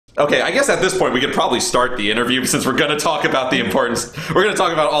Okay, I guess at this point we could probably start the interview since we're going to talk about the importance. We're going to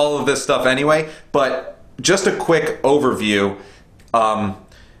talk about all of this stuff anyway, but just a quick overview.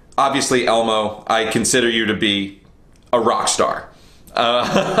 Obviously, Elmo, I consider you to be a rock star.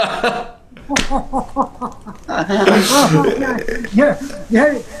 Yeah,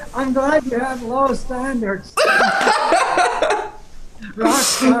 I'm glad you have low standards. Rock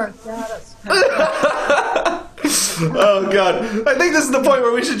star status. Oh God! I think this is the point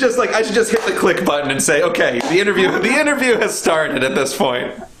where we should just I should just hit the click button and say, okay, the interview has started at this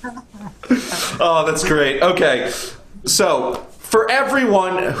point. Oh, that's great. Okay, so for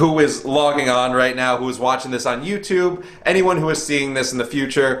everyone who is logging on right now, who is watching this on YouTube, anyone who is seeing this in the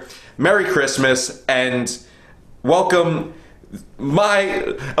future, Merry Christmas and welcome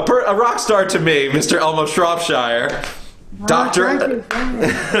a rock star to me, Mr. Elmo Shropshire, Dr.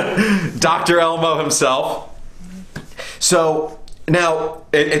 Dr. Elmo himself. So now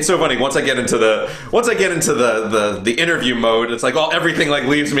it's so funny. Once I get into the interview mode, it's like everything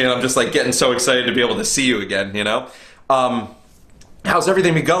leaves me, and I'm just getting so excited to be able to see you again. How's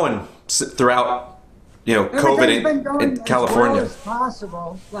everything been going throughout COVID in California? As well as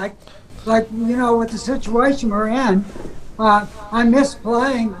possible, like with the situation we're in, I miss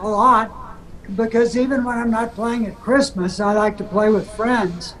playing a lot because even when I'm not playing at Christmas, I like to play with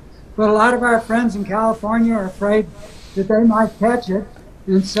friends. But a lot of our friends in California are afraid that they might catch it,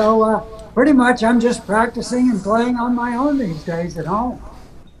 and so pretty much I'm just practicing and playing on my own these days at home.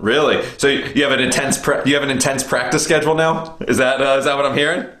 Really? So you have an intense practice schedule now? Is that what I'm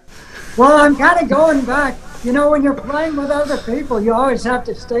hearing? Well, I'm kind of going back. When you're playing with other people, you always have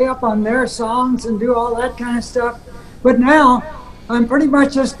to stay up on their songs and do all that kind of stuff. But now I'm pretty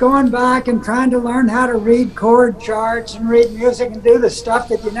much just going back and trying to learn how to read chord charts and read music and do the stuff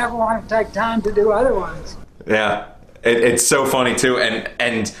that you never want to take time to do otherwise. Yeah. It's so funny too,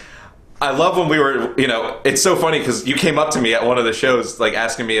 and I love when we were, it's so funny because you came up to me at one of the shows,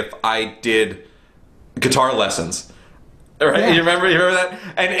 asking me if I did guitar lessons, right? Yeah. You remember that?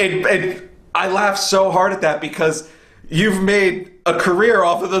 And I laughed so hard at that because you've made a career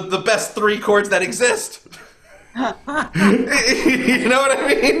off of the best 3 chords that exist. You know what I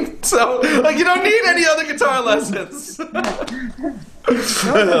mean? So, you don't need any other guitar lessons. Those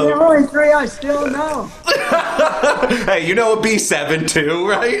are the only 3 I still know. Hey, you know a B7 too,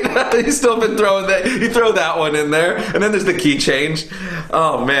 right? You still been throwing that. You throw that one in there, and then there's the key change.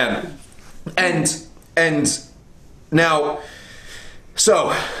 Oh man, and now,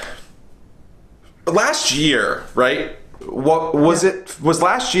 so last year, right? What was it? Was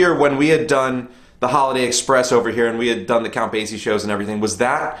last year when we had done the Holiday Express over here, and we had done the Count Basie shows and everything? Was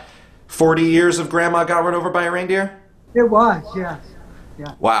that 40 years of Grandma got run over by a reindeer? It was, yes.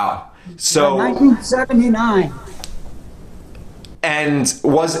 Yeah. Wow. So 1979. And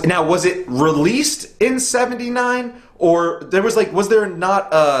was it released in 79, or was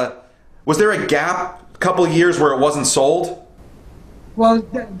there a gap, a couple of years where it wasn't sold? Well,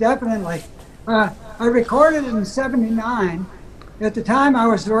 definitely. I recorded it in 79. At the time I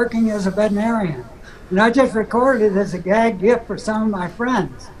was working as a veterinarian, and I just recorded it as a gag gift for some of my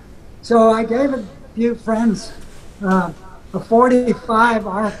friends. So I gave a few friends a 45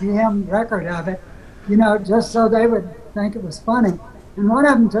 RPM record of it, just so they would think it was funny. And one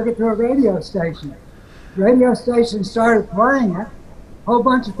of them took it to a radio station. The radio station started playing it. A whole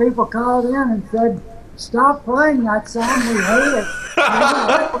bunch of people called in and said, "Stop playing that song, we hate it.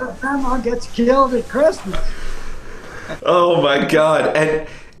 Grandma gets killed at Christmas." Oh my God.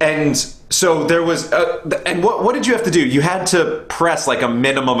 And so there was, and what did you have to do? You had to press a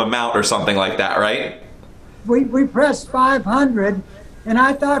minimum amount or something like that, right? We pressed 500, and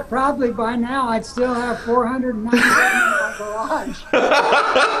I thought probably by now I'd still have 497 in my garage.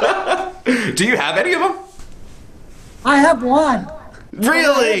 Do you have any of them? I have one.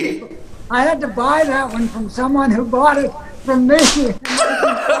 Really? I had to buy that one from someone who bought it from me.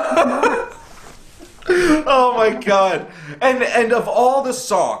 Oh my God. And of all the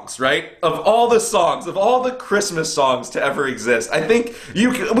songs, right? Of all the Christmas songs to ever exist, I think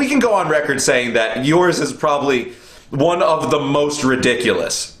we can go on record saying that yours is probably one of the most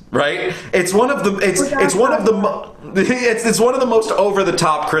ridiculous, right? It's one of the most over the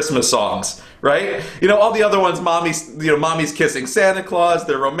top Christmas songs, right? All the other ones, mommy's kissing Santa Claus,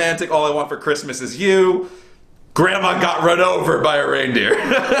 they're romantic, all I want for Christmas is you. Grandma got run over by a reindeer.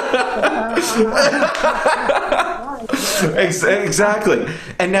 Exactly.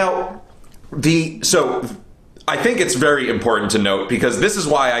 And now, so I think it's very important to note, because this is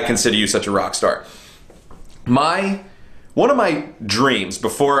why I consider you such a rock star. One of my dreams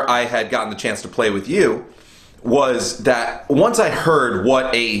before I had gotten the chance to play with you was that once I heard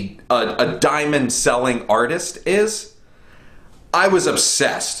what a diamond selling artist is, I was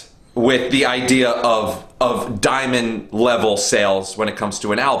obsessed with the idea of diamond level sales when it comes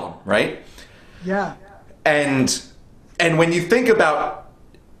to an album, right? Yeah. And when you think about,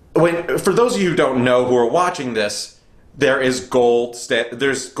 for those of you who don't know who are watching this, there's gold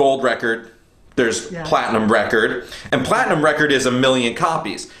record, there's platinum record, and platinum record is 1 million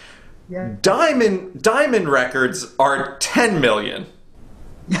copies. Yeah. Diamond records are 10 million.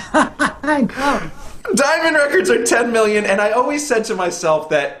 I know. Diamond records are 10 million, and I always said to myself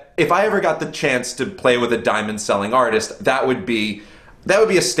that if I ever got the chance to play with a diamond selling artist, that would be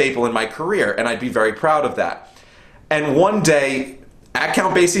a staple in my career, and I'd be very proud of that. And one day at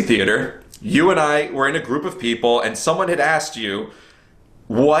Count Basie Theater, you and I were in a group of people, and someone had asked you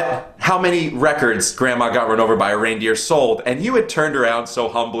how many records Grandma Got Run Over by a Reindeer sold, and you had turned around so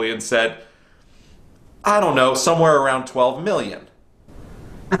humbly and said, I don't know, somewhere around 12 million.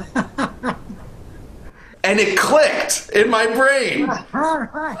 And it clicked in my brain. All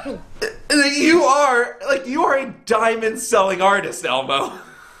right. You are a diamond selling artist, Elmo.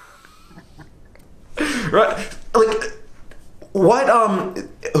 Right? Like, what?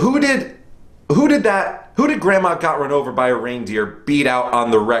 Who did Grandma Got Run Over by a Reindeer beat out on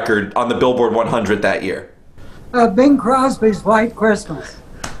the record on the Billboard 100 that year? Bing Crosby's White Christmas.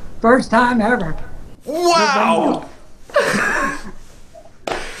 First time ever. Wow.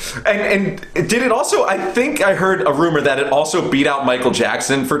 And did it also, I think I heard a rumor that it also beat out Michael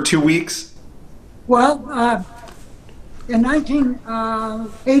Jackson for 2 weeks? Well, in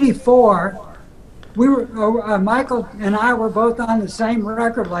 1984, we were Michael and I were both on the same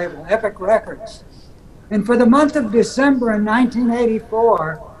record label, Epic Records. And for the month of December in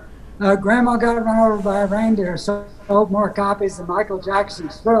 1984, Grandma Got Run Over by a Reindeer sold more copies than Michael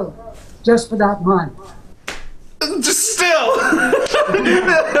Jackson's Thriller, just for that month. Still,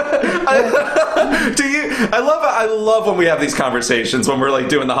 I love when we have these conversations when we're like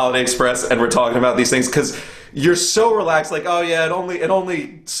doing the Holiday Express and we're talking about these things, because you're so relaxed, like, oh yeah, it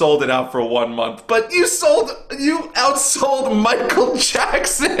only sold it out for 1 month, but you outsold Michael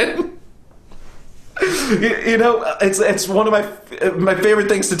Jackson. You know, it's one of my favorite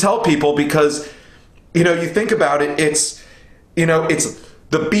things to tell people, because you think about it, it's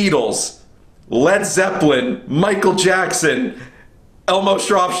the Beatles, Led Zeppelin, Michael Jackson, Elmo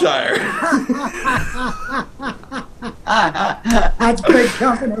Shropshire. That's big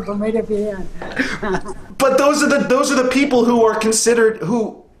company for me to be in. But those are the people who are considered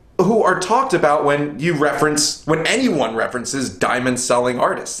who are talked about when anyone references diamond selling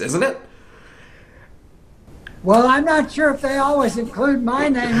artists, isn't it? Well, I'm not sure if they always include my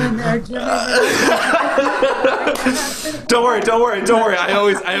name in there, Jimmy. Don't worry. I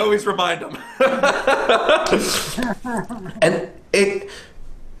always remind them. And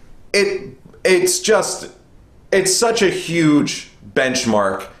it's such a huge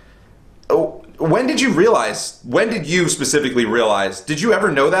benchmark. When did you specifically realize? Did you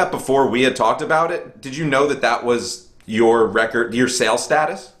ever know that before we had talked about it? Did you know that was your record, your sales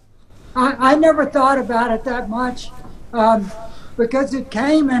status? I never thought about it that much because it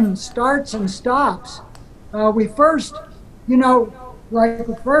came in starts and stops. We first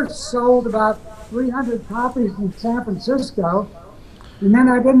sold about 300 copies in San Francisco, and then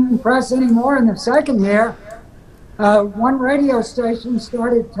I didn't press any more in the second year. One radio station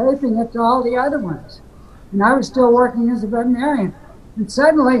started taping it to all the other ones, and I was still working as a veterinarian. And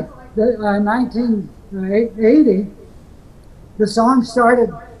suddenly, 1980, the song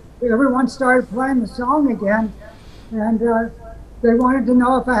started. Everyone started playing the song again, and they wanted to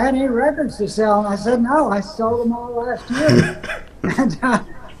know if I had any records to sell. And I said, no, I sold them all last year.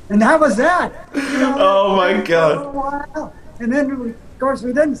 and that was that. Oh, my God. And then, of course,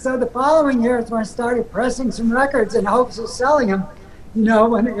 we didn't. So the following year is when I started pressing some records in hopes of selling them,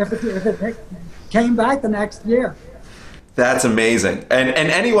 if it came back the next year. That's amazing. And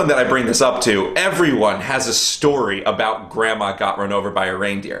anyone that I bring this up to, everyone has a story about Grandma Got Run Over by a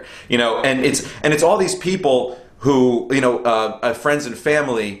Reindeer. And it's all these people who, friends and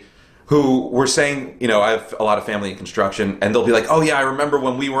family who were saying, I have a lot of family in construction, and they'll be like, oh yeah, I remember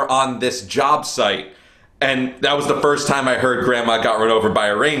when we were on this job site, and that was the first time I heard Grandma Got Run Over by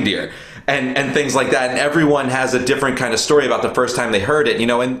a Reindeer, and things like that. And everyone has a different kind of story about the first time they heard it,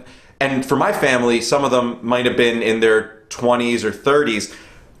 and for my family, some of them might have been in their 20s or 30s.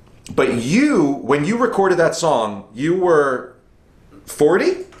 But when you recorded that song, you were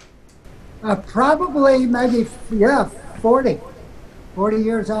 40? Probably, maybe, 40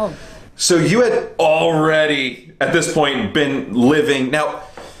 years old. So you had already, at this point, been living. Now,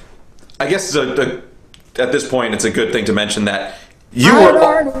 I guess a at this point, it's a good thing to mention that I had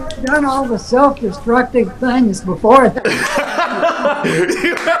already done all the self-destructive things before that.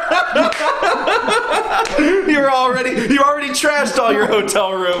 you already trashed all your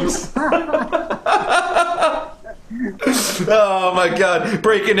hotel rooms. Oh my God!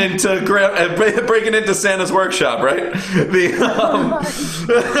 Breaking into Santa's workshop, right?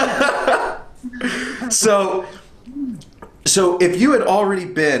 So if you had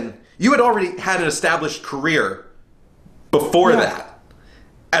already had an established career before that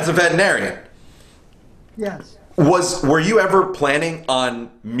as a veterinarian. Yes. Were you ever planning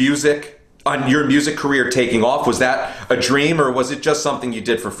on your music career taking off? Was that a dream, or was it just something you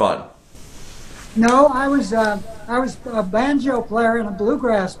did for fun? No, I was a banjo player in a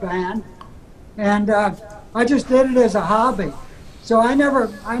bluegrass band, and I just did it as a hobby. So I never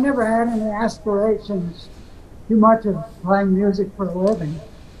had any aspirations too much of playing music for a living.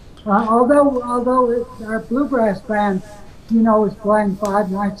 Although our bluegrass band, was playing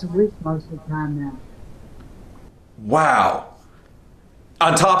 5 nights a week most of the time then. Wow.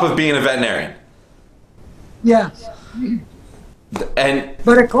 On top of being a veterinarian. Yes.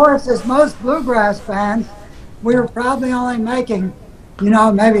 But of course, as most bluegrass bands, we were probably only making,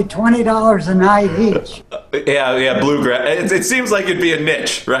 maybe $20 a night each. Yeah, bluegrass. It seems like it'd be a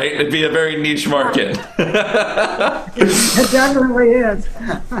niche, right? It'd be a very niche market. It definitely is.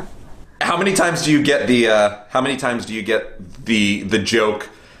 How many times do you get the joke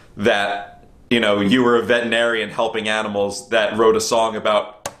that you were a veterinarian helping animals that wrote a song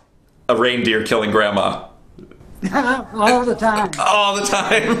about a reindeer killing grandma? All the time. All the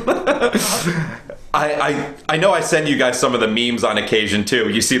time. I know I send you guys some of the memes on occasion too.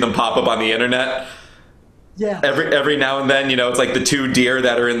 You see them pop up on the internet. Yeah. Every now and then, it's like the 2 deer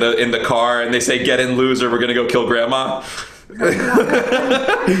that are in the car, and they say, "Get in, loser. We're gonna go kill grandma."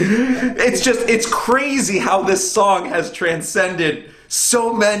 It's crazy how this song has transcended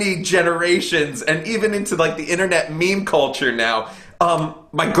so many generations and even into like the internet meme culture now.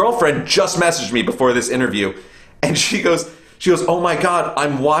 My girlfriend just messaged me before this interview, and she goes, "Oh my God,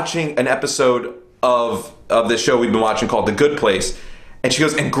 I'm watching an episode of this show we've been watching called The Good Place," and she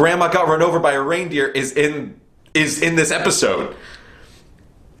goes, "And Grandma got run over by a reindeer is in this episode."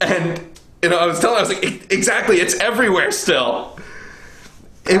 And I was like, exactly, it's everywhere still.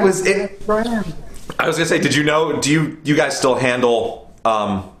 I was gonna say, do you guys still handle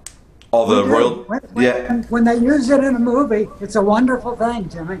all the royal? When they use it in a movie, it's a wonderful thing,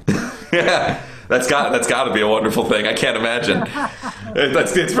 Jimmy. Yeah, that's got to be a wonderful thing. I can't imagine.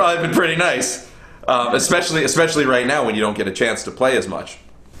 It's probably been pretty nice, especially right now when you don't get a chance to play as much.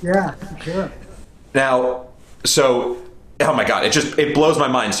 Yeah, sure. Now, oh my God, it blows my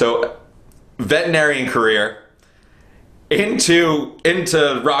mind. So, veterinarian career into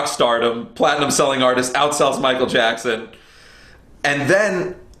rock stardom, platinum selling artist, outsells Michael Jackson, and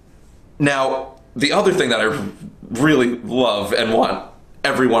then now the other thing that I really love and want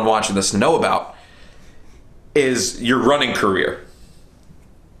everyone watching this to know about is your running career.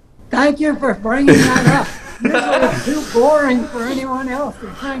 Thank you for bringing that up. Usually it's too boring for anyone else to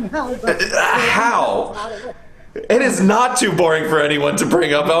bring up. How? It is not too boring for anyone to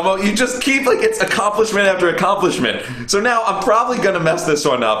bring up, Elmo. You just keep it's accomplishment after accomplishment. So now I'm probably going to mess this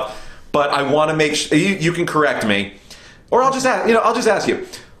one up, but I want to make sure you can correct me, or I'll just ask you,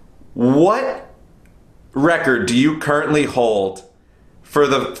 what record do you currently hold for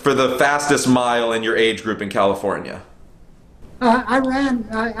the fastest mile in your age group in California? I ran.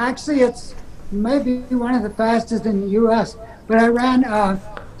 Actually, it's maybe one of the fastest in the U.S., but I ran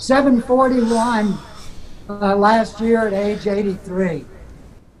 7:41. Last year at age 83.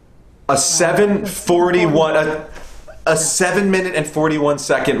 A 7:41, a 7 minute and 41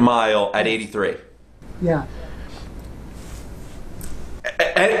 second mile at 83. Yeah.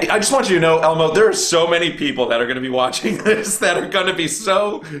 And I just want you to know, Elmo, there are so many people that are going to be watching this that are going to be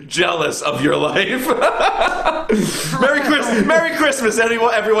so jealous of your life. Merry Christmas,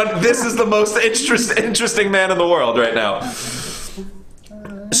 everyone. This is the most interesting man in the world right now.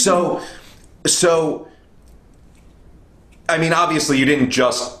 So, I mean, obviously, you didn't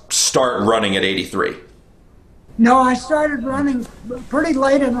just start running at 83. No, I started running pretty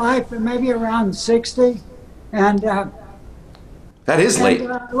late in life, maybe around 60. And that is late.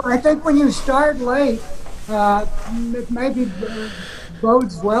 I think when you start late, it maybe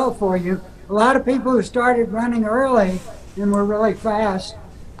bodes well for you. A lot of people who started running early and were really fast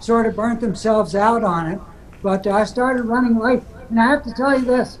sort of burnt themselves out on it. But I started running late. And I have to tell you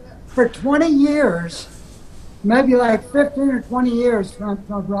this, for 20 years, maybe like 15 or 20 years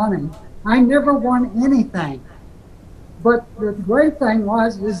of running, I never won anything. But the great thing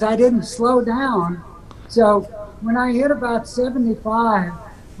is I didn't slow down. So when I hit about 75,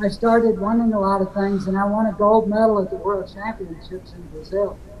 I started running a lot of things, and I won a gold medal at the World Championships in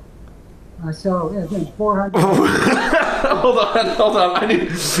Brazil. So it's been 400. Hold on. I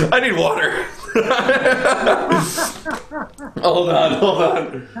need water. Hold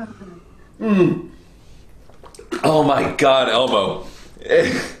on. Oh my God, Elmo.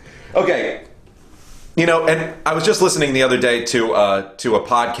 Okay. You know, and I was just listening the other day to a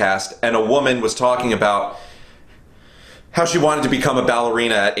podcast, and a woman was talking about how she wanted to become a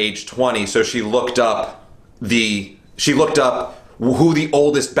ballerina at age 20. So she looked up who the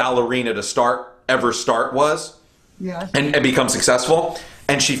oldest ballerina to ever start was, Yes. and become successful.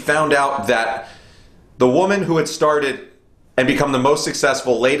 And she found out that the woman who had started and become the most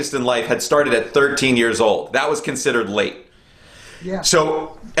successful, latest in life, had started at 13 years old. That was considered late. Yeah.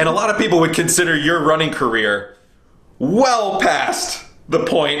 So, and a lot of people would consider your running career well past the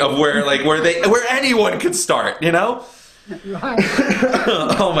point of where anyone could start, you know? Right.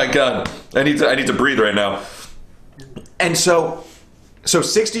 Oh my God. I need to breathe right now. And so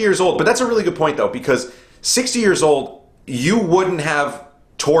 60 years old, but that's a really good point though, because 60 years old, you wouldn't have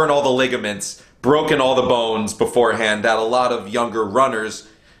torn all the ligaments, broken all the bones beforehand that a lot of younger runners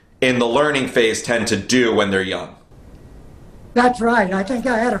in the learning phase tend to do when they're young. That's right. I think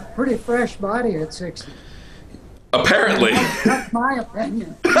I had a pretty fresh body at 60. Apparently. That's my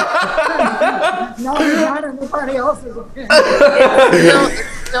opinion. No, not anybody else's opinion.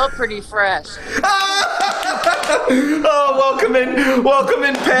 It's still pretty fresh. Oh, welcome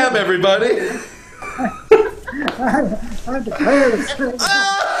in, Pam, everybody. I declare it straight.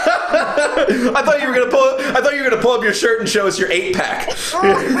 I thought you were gonna pull up your shirt and show us your 8-pack.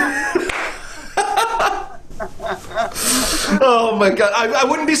 Oh my God, I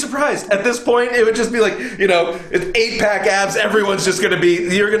wouldn't be surprised. At this point, it would just be like, you know, 8-pack abs,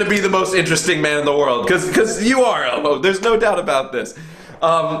 you're gonna be the most interesting man in the world. Because you are, Elmo. There's no doubt about this.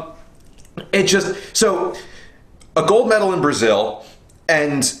 So, a gold medal in Brazil,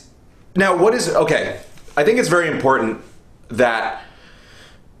 and now I think it's very important that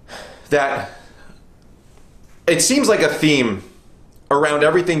it seems like a theme around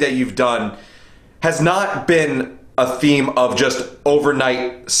everything that you've done has not been a theme of just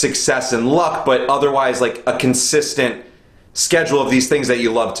overnight success and luck, but otherwise like a consistent schedule of these things that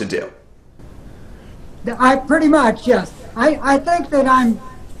you love to do. I pretty much, yes. I think that I'm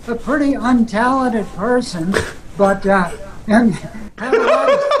a pretty untalented person, but and have a lot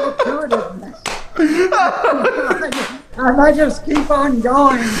of stick-to-itiveness. I might just keep on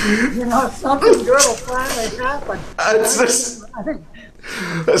going, you know, something good will finally happen. It's just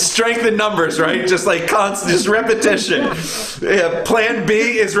strength in numbers, right? Just like constant, just repetition. Yeah, plan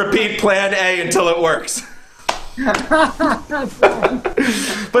B is repeat plan A until it works.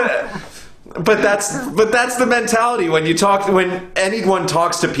 But that's the mentality when anyone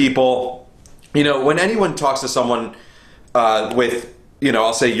talks to people, you know, when anyone talks to someone with, you know,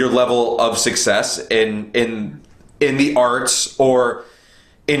 I'll say your level of success in the arts or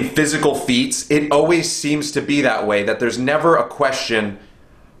in physical feats, it always seems to be that way, that there's never a question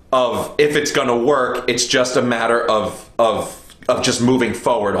of if it's going to work. It's just a matter of just moving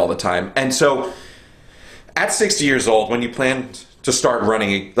forward all the time. And so at 60 years old, when you planned to start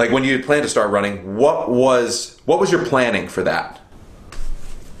running, what was your planning for that?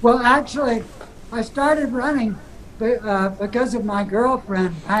 Well, actually, I started running because of my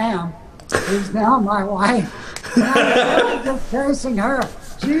girlfriend, Pam, who's now my wife. And I was just chasing her.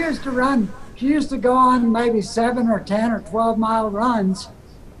 She used to go on maybe 7 or 10 or 12 mile runs,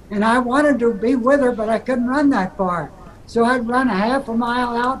 and I wanted to be with her, but I couldn't run that far. So I'd run a half a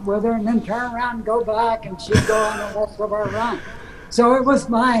mile out with her and then turn around and go back, and she'd go on the rest of her run. So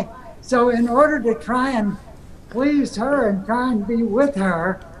in order to try and please her and try and be with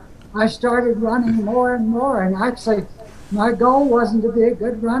her, I started running more and more. And actually, my goal wasn't to be a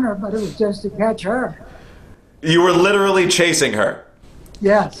good runner, but it was just to catch her. You were literally chasing her.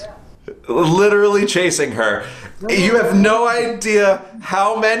 Yes. Literally chasing her. You have no idea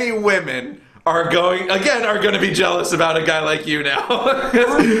how many women are going to be jealous about a guy like you now. Like,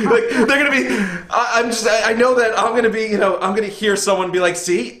 they're going to be, I know that I'm going to be, you know, I'm going to hear someone be like,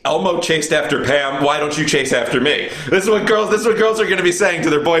 see, Elmo chased after Pam, why don't you chase after me? This is what girls are going to be saying to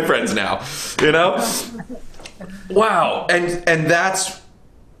their boyfriends now, you know? Wow. And that's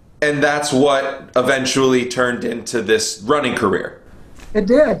what eventually turned into this running career. It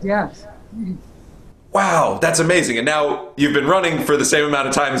did, yes. Wow, that's amazing. And now you've been running for the same amount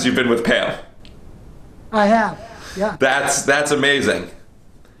of time as you've been with Pam. I have, yeah. That's amazing.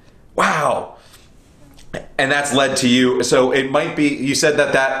 Wow. And that's led to you. So it might be, you said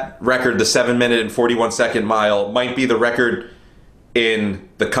that that record, the 7 minute and 41 second mile, might be the record in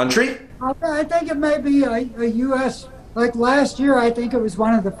the country? I think it may be a U.S. Like last year, I think it was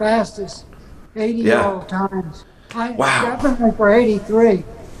one of the fastest 80-year-old times. Wow. Definitely for 83.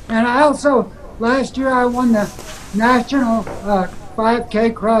 And I also, last year, I won the national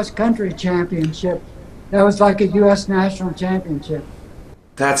 5K cross country championship. That was like a U.S. national championship.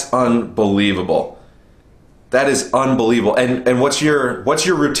 That's unbelievable. That is unbelievable. And what's your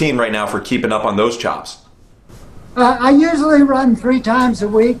routine right now for keeping up on those chops? I usually run 3 times a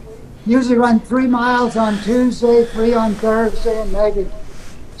week. Usually run 3 miles on Tuesday, 3 on Thursday, and maybe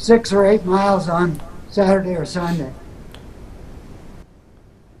 6 or 8 miles on Saturday or Sunday.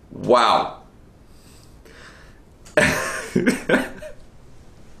 Wow. I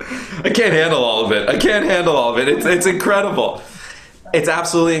can't handle all of it. I can't handle all of it. It's incredible. It's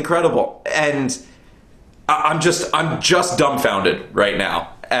absolutely incredible. And I'm just dumbfounded right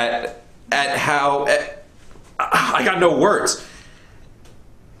now at how I got no words.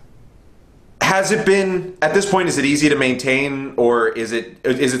 Has it been, at this point, is it easy to maintain, or is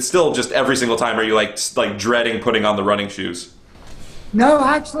it still just every single time are you like dreading putting on the running shoes? No,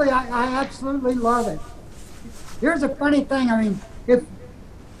 actually, I absolutely love it. Here's a funny thing. I mean, if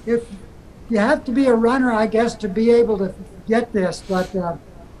you have to be a runner, I guess, to be able to get this, but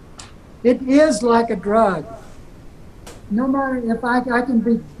it is like a drug. No matter if I can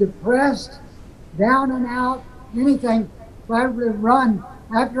be depressed, down and out, anything, if I run,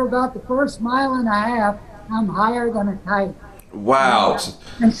 after about the first mile and a half, I'm higher than a kite. Wow.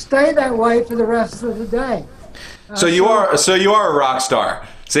 And stay that way for the rest of the day. So you are a rock star.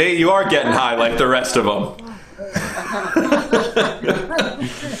 See, you are getting high like the rest of them.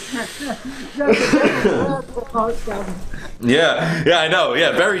 Yeah, I know.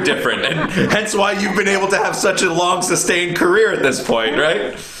 Yeah, very different, and hence why you've been able to have such a long, sustained career at this point,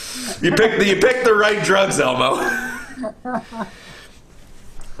 right? You picked the right drugs, Elmo.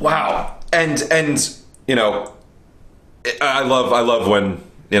 Wow, and you know, I love when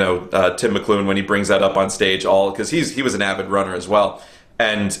Tim McLuhan, when he brings that up on stage, because he was an avid runner as well.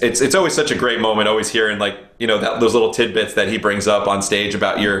 And it's always such a great moment, always hearing those little tidbits that he brings up on stage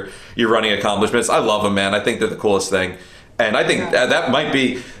about your running accomplishments. I love them, man. I think they're the coolest thing, and I think that might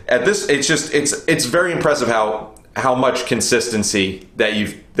be at this. It's very impressive how much consistency that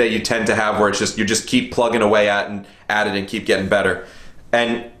you tend to have, where it's just you just keep plugging away at it and keep getting better.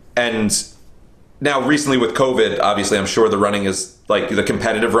 And now recently with COVID, obviously, I'm sure the running is the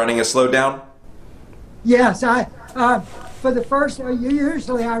competitive running has slowed down. Yes, for the first,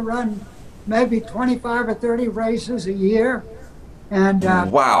 usually I run maybe 25 or 30 races a year, and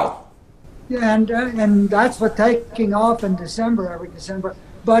wow, and that's what taking off in every December.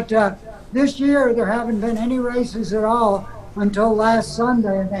 But this year there haven't been any races at all until last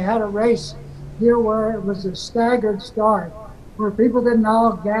Sunday, and they had a race here where it was a staggered start, where people didn't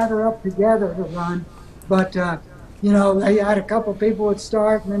all gather up together to run, but they had a couple people would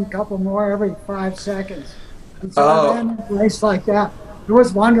start and then a couple more every 5 seconds. And so I ran a race like that. It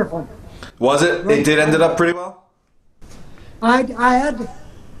was wonderful. Was it? It did ended up pretty well? I had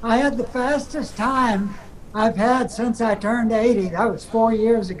the fastest time I've had since I turned 80. That was 4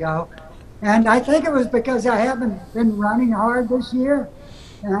 years ago. And I think it was because I haven't been running hard this year.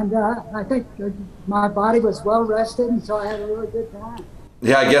 And I think my body was well rested, and so I had a really good time.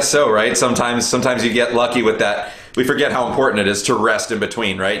 Yeah, I guess so, right? Sometimes you get lucky with that. We forget how important it is to rest in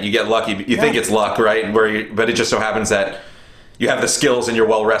between, right? You get lucky, you think it's luck, right? But it just so happens that you have the skills and you're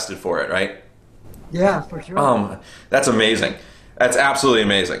well rested for it, right? Yeah, for sure. That's amazing. That's absolutely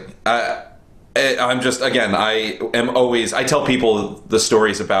amazing. I'm just, again, I tell people the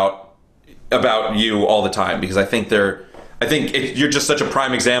stories about you all the time, because I think you're just such a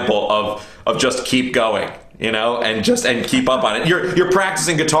prime example of just keep going. And keep up on it. You're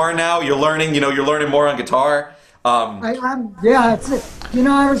practicing guitar now. You're learning. You're learning more on guitar. I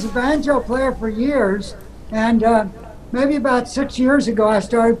was a banjo player for years, and maybe about 6 years ago I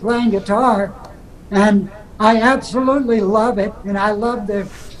started playing guitar, and I absolutely love it. And I love that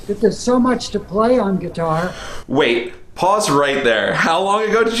there's so much to play on guitar. Wait, pause right there. How long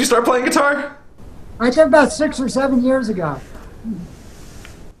ago did you start playing guitar? I think about 6 or 7 years ago.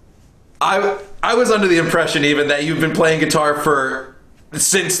 I was under the impression even that you've been playing guitar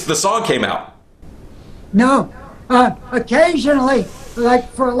since the song came out. No, occasionally,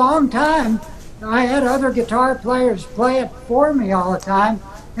 like for a long time, I had other guitar players play it for me all the time.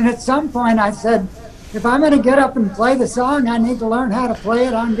 And at some point I said, if I'm going to get up and play the song, I need to learn how to play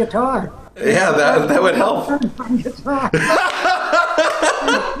it on guitar. Yeah, that would help. On guitar.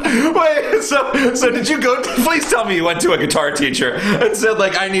 Wait, so did you go? Please tell me you went to a guitar teacher and said,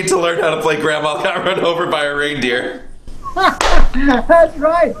 like, I need to learn how to play Grandma Got Run Over by a Reindeer. That's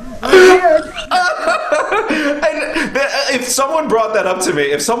right. And if someone brought that up to me,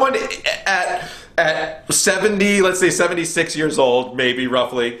 if someone at 70, let's say 76 years old, maybe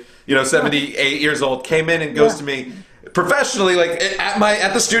roughly, 78 years old, came in and goes to me professionally, like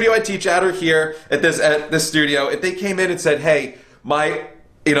at the studio I teach at or here at this studio, if they came in and said, hey, I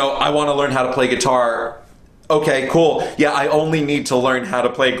want to learn how to play guitar. Okay, cool. Yeah, I only need to learn how to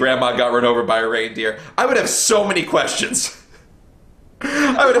play Grandma Got Run Over by a Reindeer. I would have so many questions.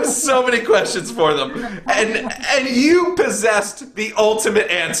 I would have so many questions for them. And you possessed the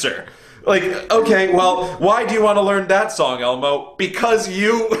ultimate answer. Like, okay, well, why do you want to learn that song, Elmo? Because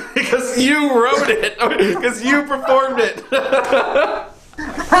you wrote it. Because you performed it.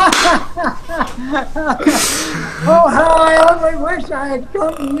 Oh, how I only wish I had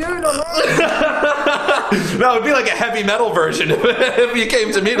come to you to learn. That would be like a heavy metal version if you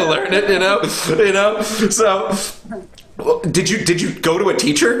came to me to learn it, So, did you go to a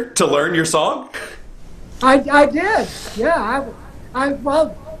teacher to learn your song? I did. Yeah. I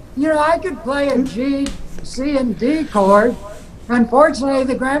could play a G, C, and D chord. Unfortunately,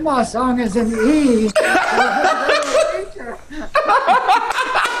 the grandma song is in E.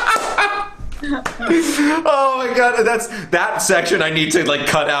 Oh my god, that section I need to like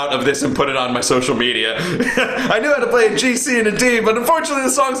cut out of this and put it on my social media. I knew how to play a G, C, and a D, but unfortunately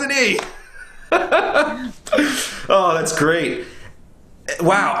the song's in E. Oh, that's great.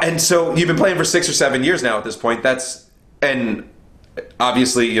 Wow, and so you've been playing for 6 or 7 years now at this point. And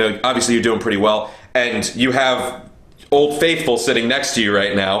obviously you're doing pretty well. And you have Old Faithful sitting next to you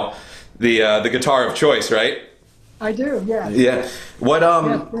right now, the guitar of choice, right? I do, yeah. Yeah. What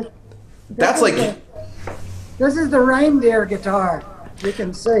that's like. This is the reindeer guitar. You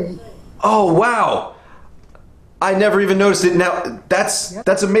can see. Oh wow! I never even noticed it. Now that's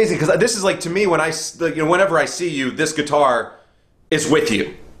amazing because this is like to me when whenever I see you, this guitar is with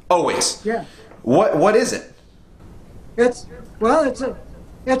you always. Yeah. What is it? It's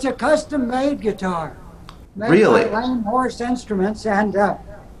a custom made guitar. Made Really? by Lame Horse Instruments, and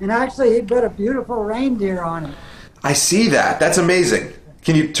actually he put a beautiful reindeer on it. I see that. That's amazing.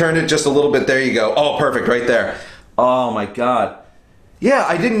 Can you turn it just a little bit? There you go. Oh, perfect, right there. Oh my god. Yeah,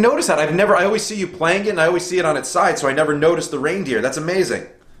 I didn't notice that. I always see you playing it, and I always see it on its side, so I never noticed the reindeer. That's amazing.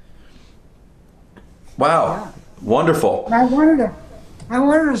 Wow. Yeah. Wonderful. And I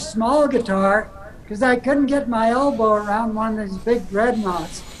wanted a small guitar because I couldn't get my elbow around one of these big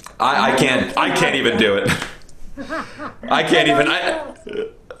dreadnoughts. I can't even do it. I can't even.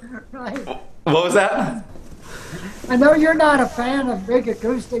 Right. What was that? I know you're not a fan of big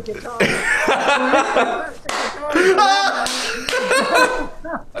acoustic guitars.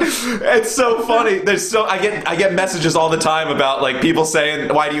 It's so funny. I get messages all the time about like people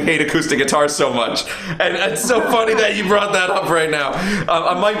saying, "Why do you hate acoustic guitars so much?" And it's so funny that you brought that up right now.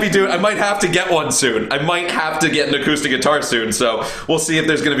 I might have to get one soon. I might have to get an acoustic guitar soon. So we'll see if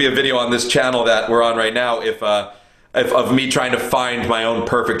there's going to be a video on this channel that we're on right now. If of me trying to find my own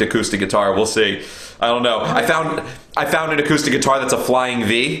perfect acoustic guitar. We'll see. I don't know. I found an acoustic guitar that's a flying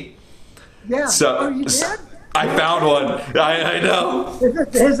V. Yeah. So you did? I found one. I know.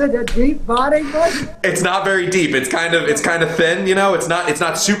 Is it a deep body one? It's not very deep. It's kind of thin. It's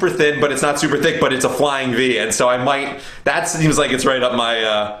not super thin, but it's not super thick. But it's a flying V, and so I might. That seems like it's right up my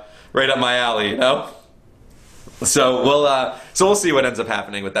alley. So we'll see what ends up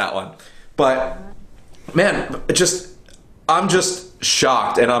happening with that one. But man, I'm just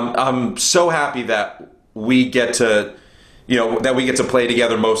shocked, and I'm so happy that we get to play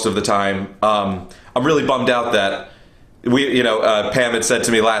together most of the time. I'm really bummed out that Pam had said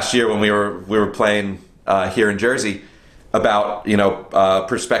to me last year when we were playing here in Jersey about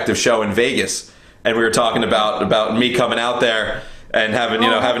prospective show in Vegas, and we were talking about me coming out there and having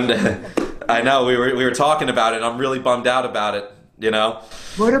I know we were talking about it. And I'm really bummed out about it.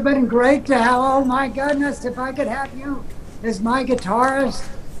 Would have been great to have. Oh my goodness! If I could have you as my guitarist,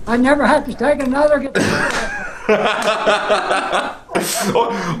 I never have to take another guitar.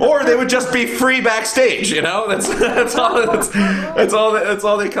 or they would just be free backstage. That's all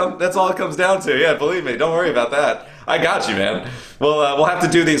it comes down to. Yeah, believe me. Don't worry about that. I got you, man. We'll have to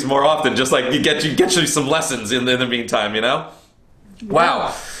do these more often. Just like get you some lessons in the meantime.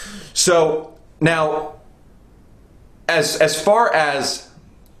 Wow. So now, as far as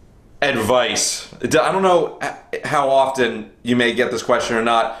advice, I don't know how often you may get this question or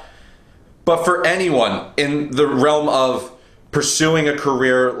not, but for anyone in the realm of pursuing a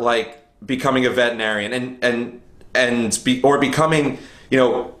career like becoming a veterinarian or becoming,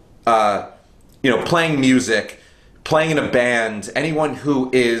 playing music, playing in a band, anyone who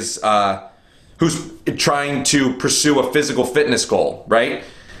is who's trying to pursue a physical fitness goal, right?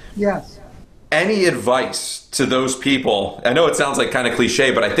 Yes. Any advice to those people? I know it sounds like kind of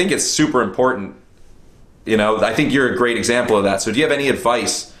cliche, but I think it's super important. I think you're a great example of that. So do you have any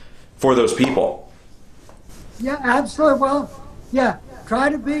advice for those people? Yeah, absolutely. Well, yeah, try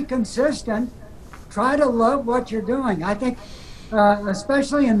to be consistent. Try to love what you're doing. I think,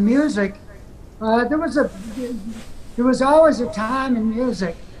 especially in music, there was always a time in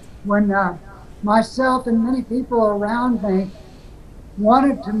music when myself and many people around me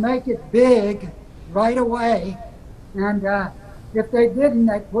wanted to make it big right away, and if they didn't,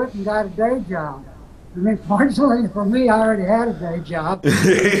 they quit and got a day job. I mean, fortunately for me, I already had a day job.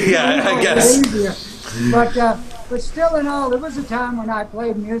 Yeah, I guess. Easier. But still in all, there was a time when I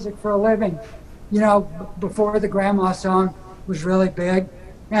played music for a living, before the grandma song was really big.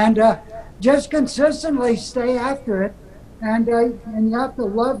 And just consistently stay after it, and you have to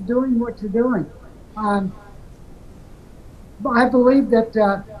love doing what you're doing. I believe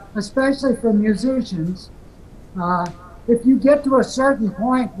that, especially for musicians, if you get to a certain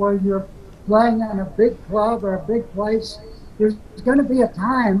point where you're playing in a big club or a big place, there's going to be a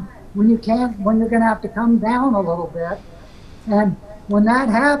time when you're going to have to come down a little bit. And when that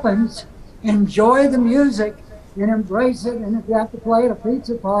happens, enjoy the music and embrace it. And if you have to play at a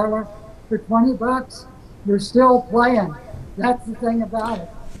pizza parlor for $20, you're still playing. That's the thing about it.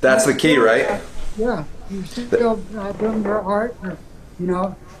 That's the key, right? Yeah, you're still doing your art, or,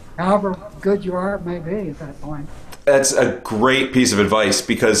 however good your art may be at that point. That's a great piece of advice,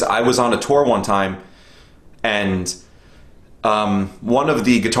 because I was on a tour one time, and one of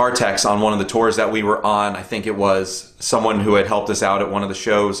the guitar techs on one of the tours that we were on, I think it was someone who had helped us out at one of the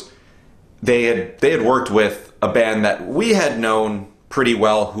shows, they had worked with a band that we had known pretty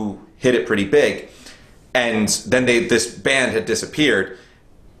well who hit it pretty big, and then this band had disappeared,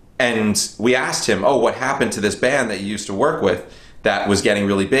 and we asked him, oh, what happened to this band that you used to work with that was getting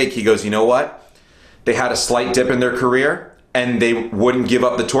really big? He goes, you know what? They had a slight dip in their career, and they wouldn't give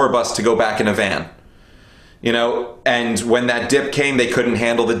up the tour bus to go back in a van. And when that dip came, they couldn't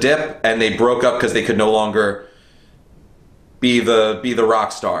handle the dip, and they broke up because they could no longer be the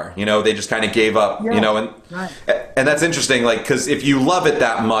rock star. They just kind of gave up. Yeah, and that's interesting, because if you love it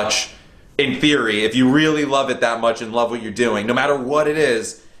that much, in theory, if you really love it that much and love what you're doing, no matter what it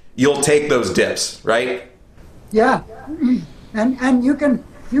is, you'll take those dips, right? Yeah, and you can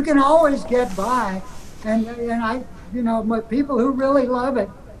always get by, and I, but people who really love it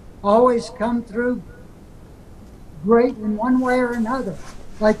always come through great in one way or another.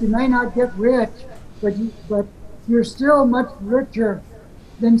 Like, you may not get rich, but you're still much richer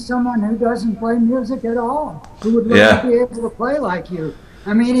than someone who doesn't play music at all, who would love to be able to play like you.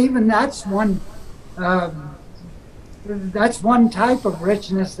 I mean, even that's one type of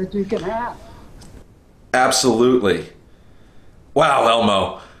richness that you can have. Absolutely. Wow,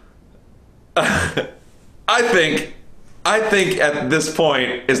 Elmo. I think at this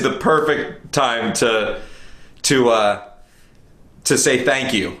point is the perfect time to say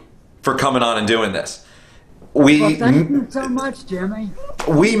thank you for coming on and doing this. Well, thank you so much, Jimmy.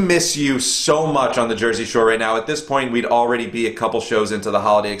 We miss you so much on the Jersey Shore right now. At this point, we'd already be a couple shows into the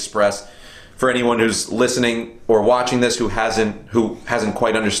Holiday Express. For anyone who's listening or watching this who hasn't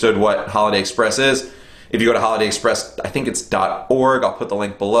quite understood what Holiday Express is, if you go to Holiday Express, I think it's .org. I'll put the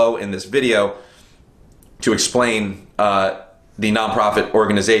link below in this video to explain the nonprofit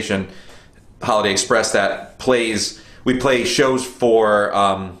organization Holiday Express that we play shows for.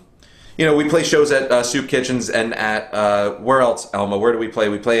 We play shows at soup kitchens and at, where else, Elmo? Where do we play?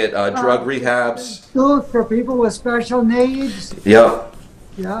 We play at drug rehabs. Schools for people with special needs. Yep.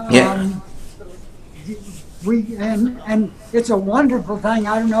 Yeah. And it's a wonderful thing.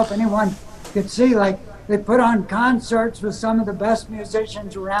 I don't know if anyone could see, they put on concerts with some of the best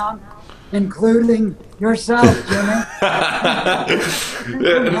musicians around, including yourself, Jimmy.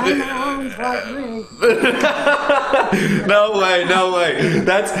 No way.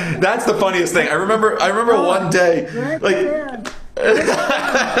 That's the funniest thing. I remember one day,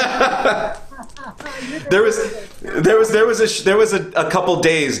 there was a couple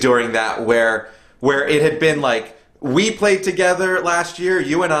days during that where it had been we played together last year,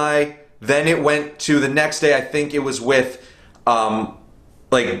 you and I. Then it went to the next day. I think it was with I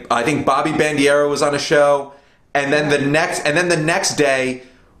think Bobby Bandiero was on a show, and then the next day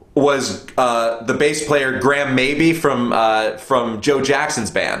was the bass player Graham Maybe from Joe Jackson's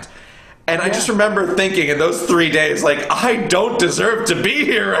band. And I just remember thinking in those 3 days, I don't deserve to be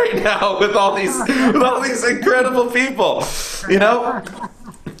here right now with all these incredible people,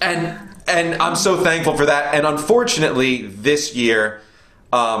 And I'm so thankful for that. And unfortunately, this year,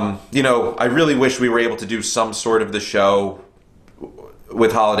 you know, I really wish we were able to do some sort of the show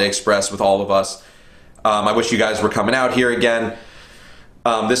with Holiday Express with all of us. I wish you guys were coming out here again.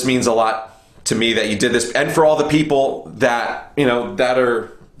 This means a lot to me that you did this, and for all the people that, you know, that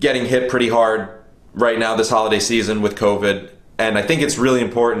are getting hit pretty hard right now this holiday season with COVID. And I think it's really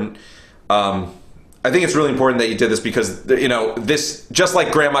important. I think it's really important that you did this because, you know, this, just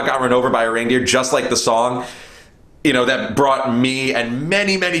like Grandma Got Run Over by a Reindeer, just like the song, you know, that brought me and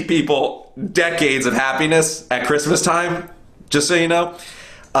many, many people decades of happiness at Christmas time, just so you know.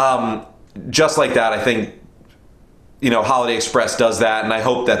 Just like that, I think, you know, Holiday Express does that, and I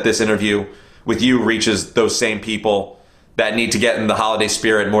hope that this interview with you reaches those same people that need to get in the holiday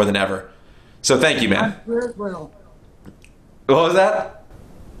spirit more than ever. So thank you, man. I'm sure it will. What was that?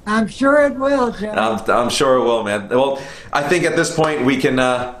 I'm sure it will, Jimmy. I'm sure it will, man. Well, I think at this point we can,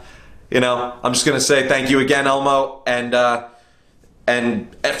 you know, I'm just going to say thank you again, Elmo, and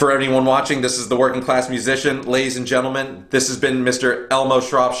for anyone watching, this is the Working Class Musician. Ladies and gentlemen, this has been Mr. Elmo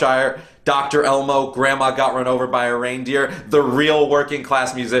Shropshire, Dr. Elmo, Grandma Got Run Over by a Reindeer, the real working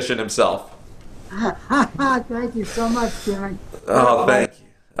class musician himself. Thank you so much, Jimmy. Oh, thank you.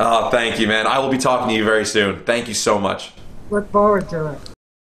 Oh, thank you, man. I will be talking to you very soon. Thank you so much. Look forward to it.